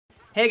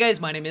Hey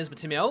guys, my name is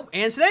Battlefield,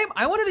 and today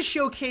I wanted to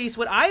showcase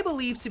what I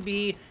believe to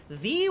be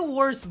the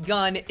worst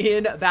gun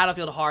in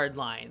Battlefield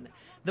Hardline.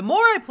 The more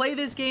I play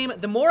this game,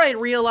 the more I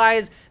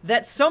realize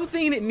that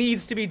something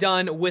needs to be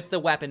done with the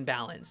weapon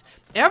balance.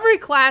 Every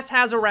class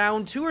has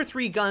around 2 or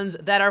 3 guns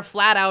that are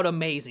flat out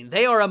amazing.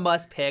 They are a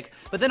must pick,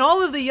 but then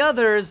all of the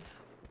others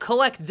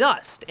collect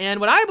dust. And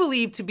what I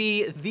believe to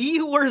be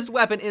the worst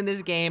weapon in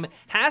this game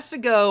has to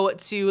go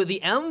to the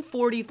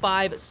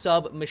M45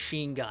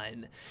 submachine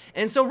gun.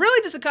 And so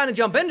really just to kind of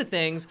jump into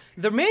things,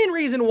 the main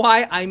reason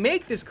why I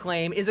make this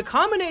claim is a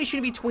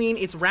combination between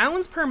its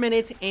rounds per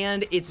minute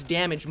and its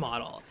damage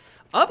model.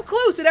 Up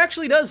close, it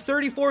actually does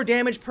 34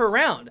 damage per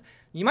round.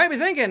 You might be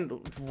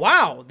thinking,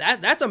 wow,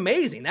 that's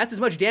amazing. That's as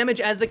much damage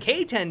as the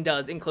K10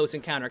 does in close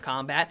encounter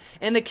combat,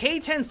 and the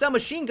K10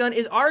 submachine gun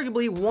is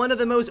arguably one of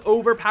the most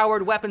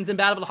overpowered weapons in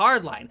Battlefield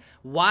Hardline.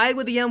 Why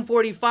would the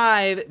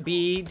M45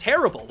 be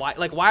terrible?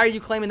 Why are you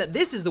claiming that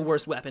this is the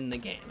worst weapon in the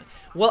game?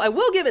 Well, I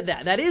will give it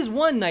that. That is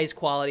one nice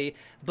quality,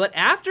 but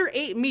after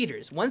 8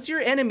 meters, once your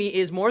enemy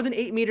is more than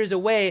 8 meters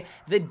away,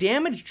 the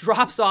damage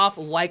drops off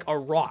like a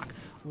rock.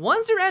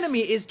 Once your enemy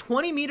is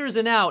 20 meters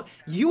and out,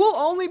 you will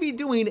only be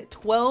doing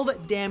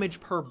 12 damage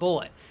per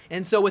bullet.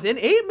 And so within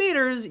 8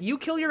 meters, you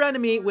kill your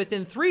enemy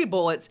within 3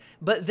 bullets,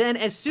 but then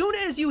as soon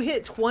as you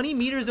hit 20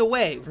 meters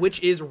away,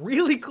 which is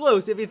really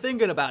close if you're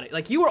thinking about it,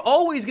 like you are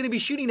always going to be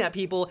shooting at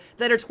people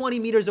that are 20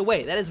 meters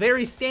away. That is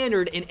very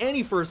standard in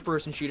any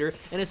first-person shooter,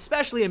 and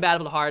especially in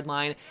Battlefield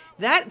Hardline.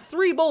 That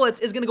 3 bullets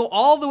is going to go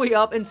all the way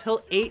up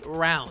until 8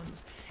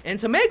 rounds. And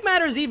to make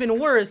matters even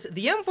worse,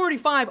 the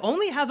M45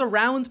 only has a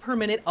rounds per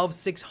minute of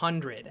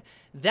 600.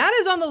 That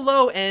is on the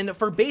low end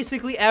for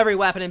basically every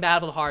weapon in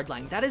Battlefield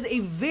Hardline. That is a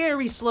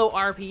very slow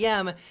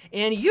RPM,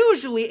 and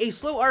usually a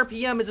slow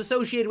RPM is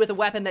associated with a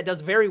weapon that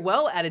does very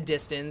well at a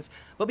distance,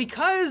 but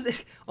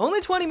because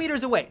only 20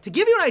 meters away. To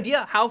give you an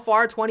idea how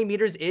far 20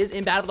 meters is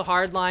in Battlefield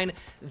Hardline,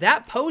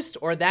 that post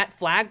or that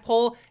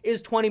flagpole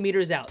is 20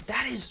 meters out.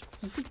 That is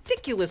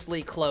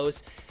ridiculously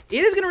close.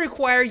 It is going to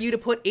require you to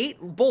put 8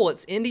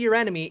 bullets into your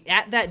enemy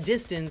at that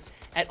distance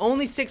at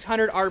only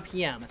 600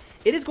 RPM.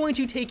 It is going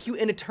to take you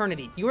an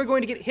eternity. You are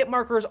going to get hit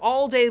markers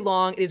all day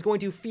long. It is going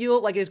to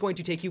feel like it is going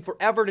to take you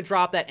forever to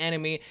drop that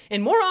enemy.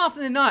 And more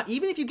often than not,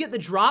 even if you get the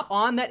drop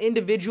on that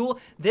individual,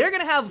 they're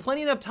going to have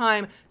plenty enough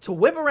time to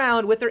whip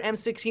around with their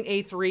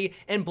M16A3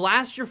 and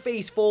blast your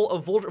face full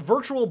of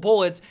virtual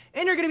bullets,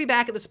 and you're going to be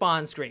back at the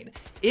spawn screen.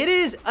 It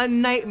is a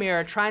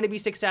nightmare trying to be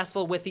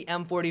successful with the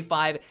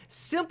M45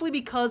 simply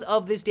because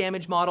of this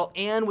damage model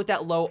and with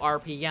that low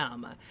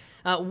RPM.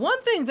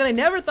 One thing that I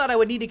never thought I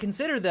would need to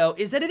consider, though,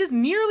 is that it is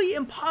nearly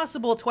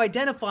impossible to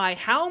identify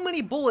how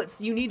many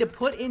bullets you need to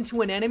put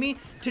into an enemy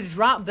to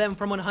drop them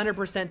from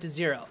 100% to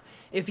 0.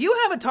 If you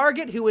have a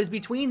target who is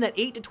between that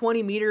 8 to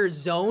 20 meter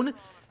zone,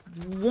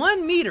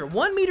 1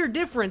 meter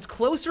difference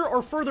closer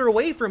or further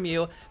away from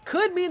you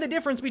could mean the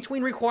difference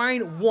between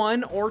requiring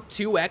 1 or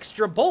 2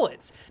 extra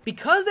bullets.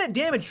 Because that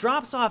damage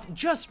drops off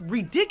just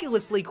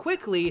ridiculously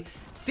quickly,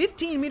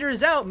 15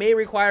 meters out may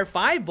require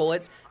 5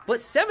 bullets,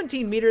 but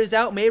 17 meters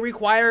out may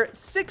require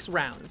 6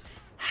 rounds.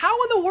 How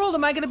in the world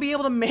am I going to be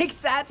able to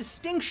make that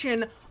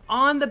distinction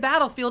on the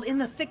battlefield in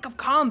the thick of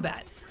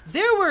combat?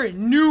 There were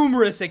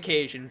numerous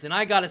occasions, and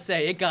I gotta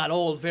say, it got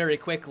old very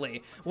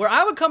quickly, where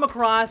I would come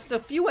across a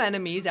few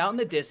enemies out in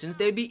the distance.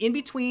 They'd be in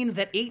between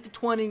that 8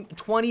 to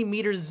 20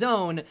 meter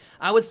zone.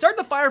 I would start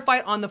the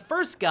firefight on the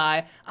first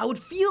guy. I would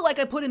feel like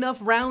I put enough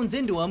rounds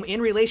into him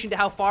in relation to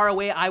how far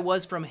away I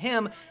was from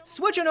him,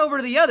 switching over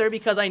to the other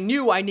because I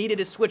knew I needed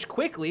to switch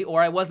quickly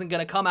or I wasn't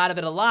gonna come out of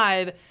it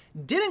alive.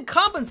 Didn't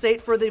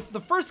compensate for the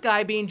first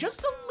guy being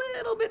just a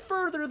little bit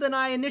further than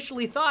I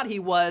initially thought he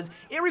was.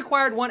 It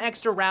required 1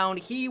 extra round.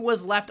 He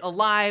was left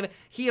alive.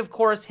 Him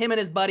and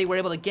his buddy were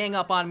able to gang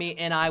up on me,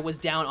 and I was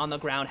down on the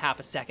ground half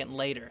a second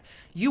later.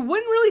 You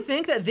wouldn't really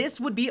think that this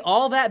would be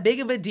all that big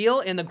of a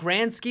deal in the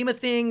grand scheme of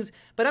things,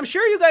 but I'm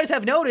sure you guys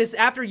have noticed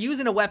after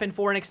using a weapon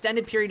for an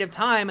extended period of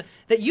time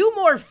that you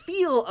more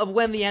feel of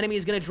when the enemy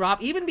is going to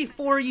drop even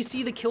before you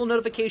see the kill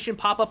notification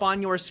pop up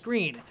on your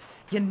screen.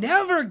 You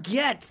never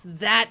get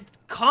that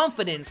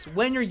confidence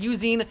when you're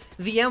using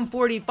the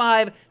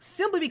M45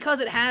 simply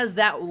because it has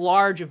that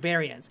large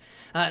variance.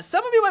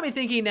 Some of you might be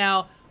thinking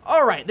now,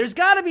 alright, there's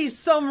gotta be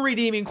some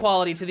redeeming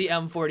quality to the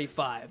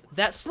M45.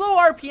 That slow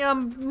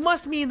RPM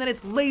must mean that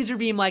it's laser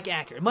beam-like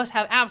accurate. It must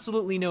have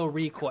absolutely no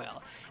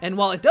recoil. And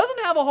while it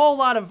doesn't have a whole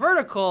lot of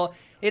vertical,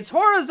 its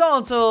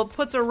horizontal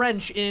puts a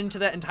wrench into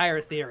that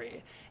entire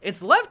theory.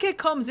 Its left kick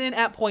comes in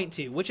at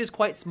 0.2, which is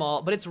quite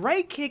small, but its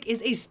right kick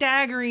is a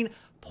staggering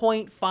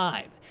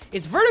 0.5.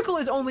 Its vertical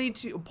is only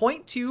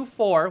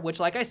 0.24, which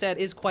like I said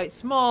is quite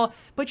small,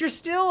 but you're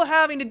still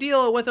having to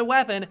deal with a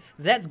weapon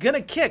that's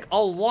gonna kick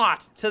a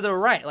lot to the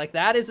right. Like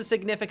that is a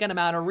significant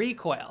amount of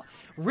recoil.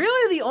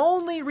 Really the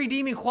only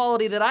redeeming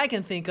quality that I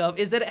can think of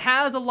is that it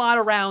has a lot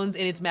of rounds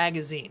in its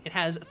magazine. It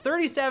has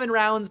 37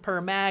 rounds per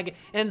mag,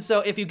 and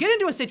so if you get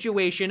into a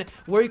situation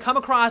where you come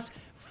across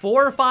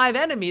 4 or 5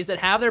 enemies that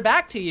have their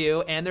back to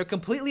you and they're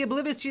completely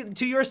oblivious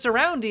to your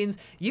surroundings,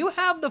 you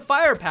have the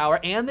firepower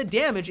and the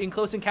damage in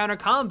close encounter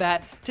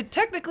combat to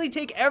technically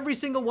take every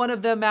single one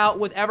of them out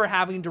with ever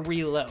having to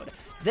reload.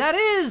 That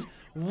is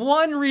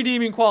one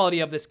redeeming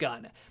quality of this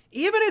gun.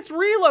 Even its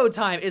reload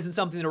time isn't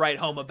something to write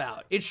home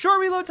about. Its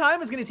short reload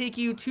time is going to take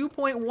you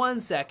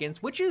 2.1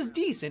 seconds, which is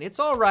decent, it's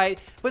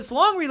alright, but its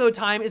long reload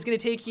time is going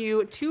to take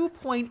you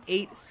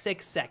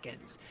 2.86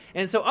 seconds.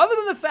 And so other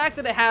than the fact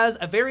that it has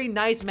a very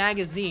nice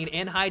magazine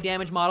and high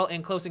damage model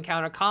in close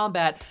encounter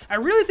combat, I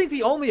really think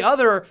the only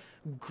other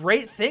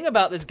great thing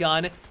about this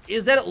gun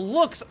is that it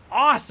looks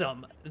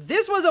awesome.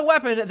 This was a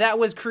weapon that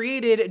was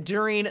created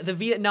during the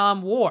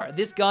Vietnam War.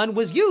 This gun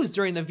was used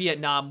during the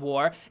Vietnam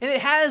War, and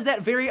it has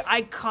that very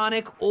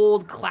iconic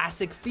old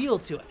classic feel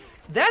to it.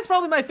 That's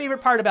probably my favorite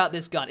part about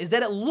this gun, is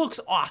that it looks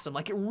awesome.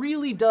 Like, it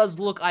really does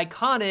look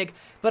iconic,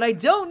 but I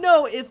don't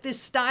know if this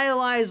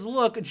stylized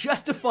look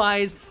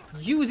justifies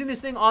using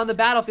this thing on the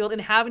battlefield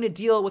and having to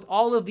deal with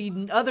all of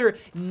the other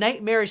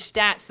nightmarish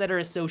stats that are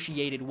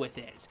associated with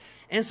it.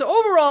 And so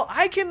overall,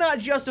 I cannot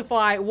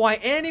justify why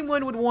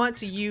anyone would want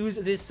to use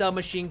this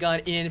submachine gun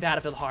in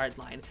Battlefield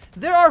Hardline.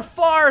 There are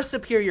far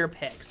superior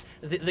picks.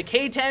 The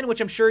K10,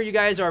 which I'm sure you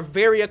guys are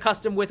very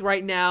accustomed with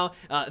right now,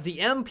 the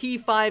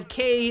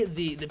MP5K,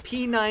 the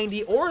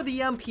P90, or the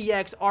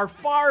MPX are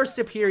far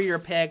superior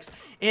picks.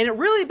 And it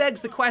really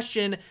begs the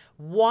question,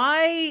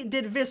 why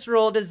did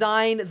Visceral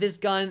design this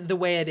gun the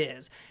way it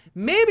is?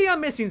 Maybe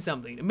I'm missing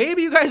something.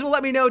 Maybe you guys will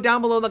let me know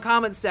down below in the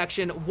comments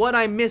section what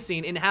I'm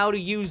missing and how to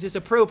use this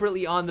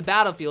appropriately on the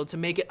battlefield to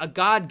make it a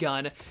god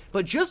gun.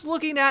 But just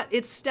looking at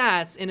its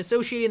stats and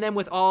associating them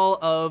with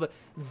all of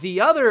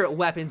the other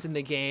weapons in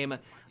the game,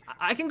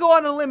 I can go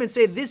on a limb and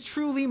say this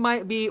truly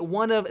might be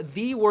one of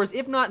the worst,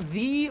 if not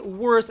the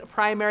worst,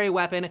 primary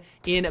weapon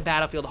in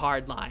Battlefield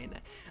Hardline.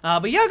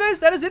 But yeah,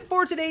 guys, that is it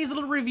for today's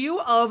little review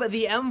of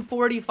the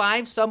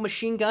M45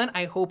 submachine gun.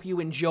 I hope you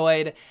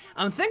enjoyed.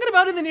 I'm thinking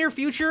about in the near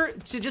future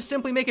to just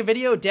simply make a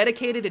video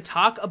dedicated to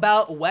talk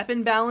about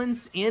weapon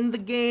balance in the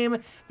game,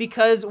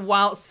 because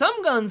while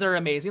some guns are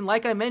amazing,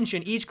 like I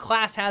mentioned, each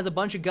class has a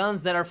bunch of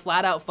guns that are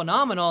flat out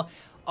phenomenal,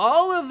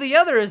 all of the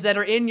others that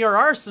are in your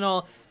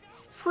arsenal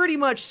pretty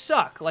much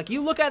suck. Like, you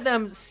look at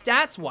them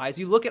stats wise,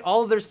 you look at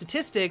all of their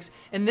statistics,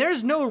 and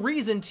there's no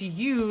reason to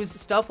use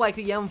stuff like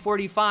the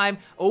M45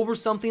 over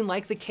something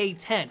like the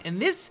K10. And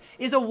this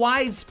is a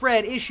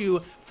widespread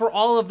issue for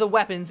all of the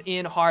weapons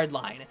in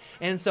Hardline.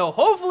 And so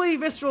hopefully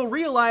Visceral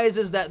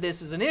realizes that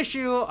this is an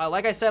issue.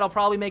 Like I said, I'll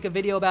probably make a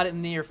video about it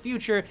in the near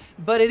future,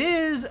 but it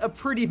is a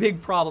pretty big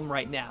problem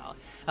right now.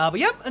 But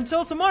yep,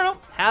 until tomorrow,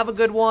 have a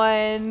good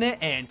one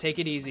and take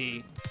it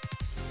easy.